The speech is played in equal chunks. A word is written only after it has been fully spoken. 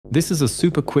This is a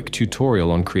super quick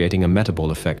tutorial on creating a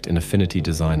metaball effect in Affinity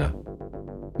Designer.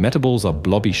 Metaballs are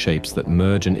blobby shapes that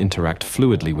merge and interact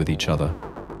fluidly with each other,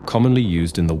 commonly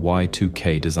used in the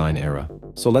Y2K design era.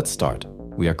 So let's start.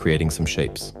 We are creating some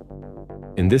shapes.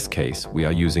 In this case, we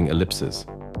are using ellipses.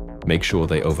 Make sure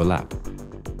they overlap.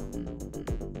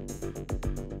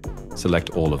 Select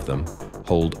all of them.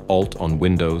 Hold Alt on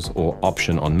Windows or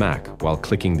Option on Mac while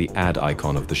clicking the Add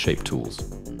icon of the Shape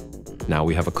tools. Now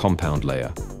we have a compound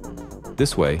layer.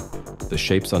 This way, the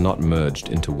shapes are not merged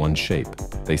into one shape.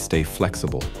 They stay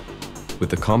flexible.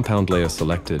 With the compound layer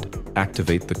selected,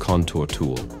 activate the Contour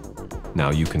tool.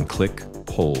 Now you can click,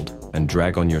 hold, and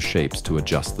drag on your shapes to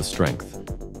adjust the strength.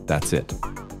 That's it.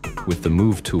 With the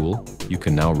Move tool, you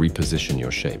can now reposition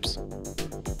your shapes.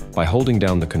 By holding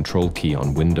down the Control key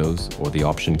on Windows or the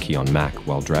Option key on Mac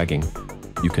while dragging,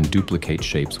 you can duplicate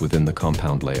shapes within the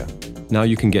compound layer. Now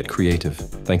you can get creative.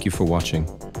 Thank you for watching.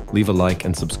 Leave a like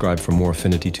and subscribe for more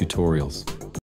Affinity tutorials.